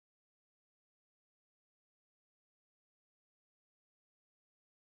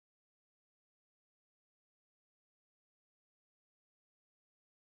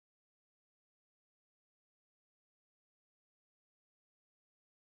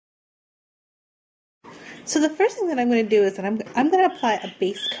So the first thing that I'm going to do is that I'm going to apply a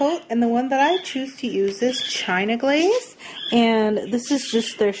base coat, and the one that I choose to use is China Glaze, and this is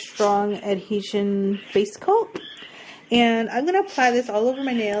just their strong adhesion base coat. And I'm going to apply this all over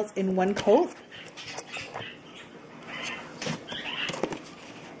my nails in one coat.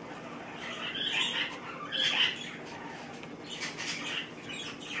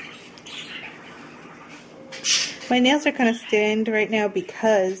 My nails are kind of stained right now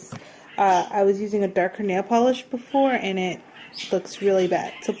because I was using a darker nail polish before and it looks really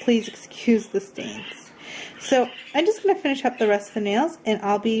bad. So please excuse the stains. So I'm just going to finish up the rest of the nails and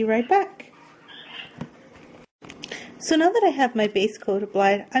I'll be right back. So now that I have my base coat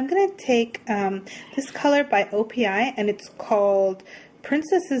applied, I'm going to take this color by OPI, and it's called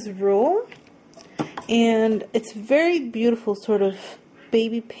Princess's Rule. And it's very beautiful, sort of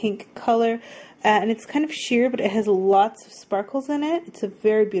baby pink color. And it's kind of sheer, but it has lots of sparkles in it. It's a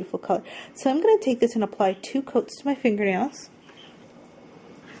very beautiful color. So I'm going to take this and apply 2 coats to my fingernails.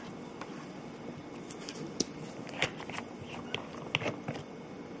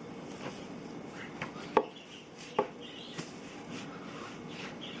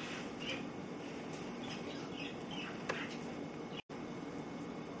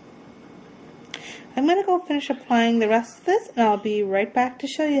 I'm going to go finish applying the rest of this, and I'll be right back to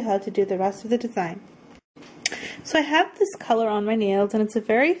show you how to do the rest of the design. So I have this color on my nails, and it's a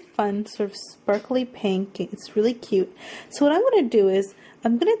very fun sort of sparkly pink. It's really cute. So what I'm going to do is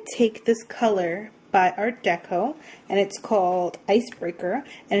I'm going to take this color by Art Deco, and it's called Icebreaker,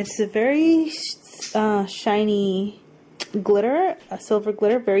 and it's a very shiny glitter, a silver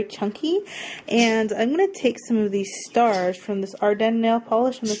glitter, very chunky. And I'm going to take some of these stars from this Ardennes nail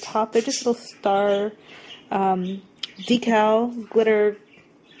polish on the top. They're just little star decal glitter,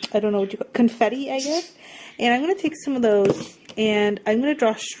 I don't know what you call it, confetti, I guess. And I'm going to take some of those and I'm going to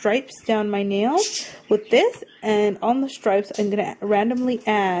draw stripes down my nails with this, and on the stripes I'm going to randomly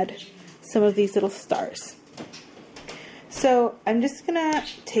add some of these little stars. So I'm just going to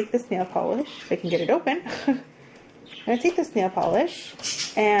take this nail polish, if I can get it open. I'm going to take this nail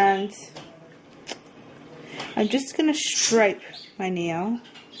polish and I'm just going to stripe my nail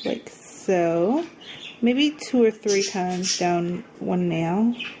like so, maybe 2 or 3 times down one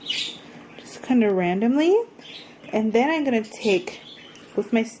nail, just kind of randomly. And then I'm going to take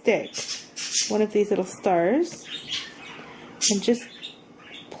with my stick one of these little stars and just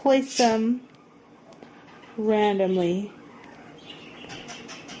place them randomly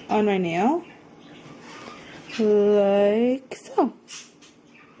on my nail. Like so.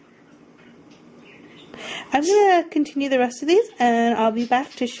 I'm going to continue the rest of these and I'll be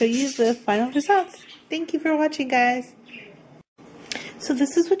back to show you the final results. Thank you for watching, guys. So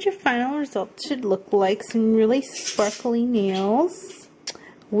this is what your final result should look like. Some really sparkly nails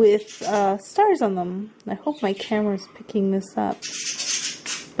with stars on them. I hope my camera's picking this up.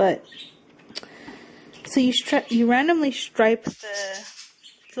 But so you randomly stripe the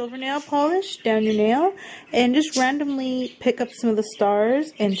silver nail polish down your nail and just randomly pick up some of the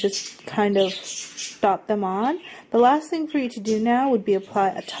stars and just kind of dot them on. The last thing for you to do now would be apply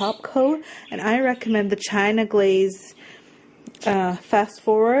a top coat, and I recommend the China Glaze Fast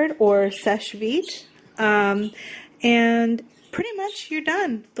Forward or Sèche Vite, and pretty much you're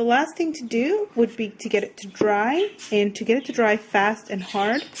done. The last thing to do would be to get it to dry, and to get it to dry fast and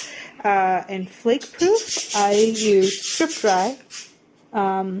hard and flake proof, I use Strip Dry.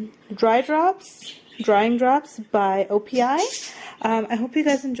 Drying Drops by OPI. I hope you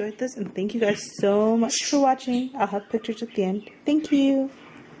guys enjoyed this, and thank you guys so much for watching. I'll have pictures at the end. Thank you.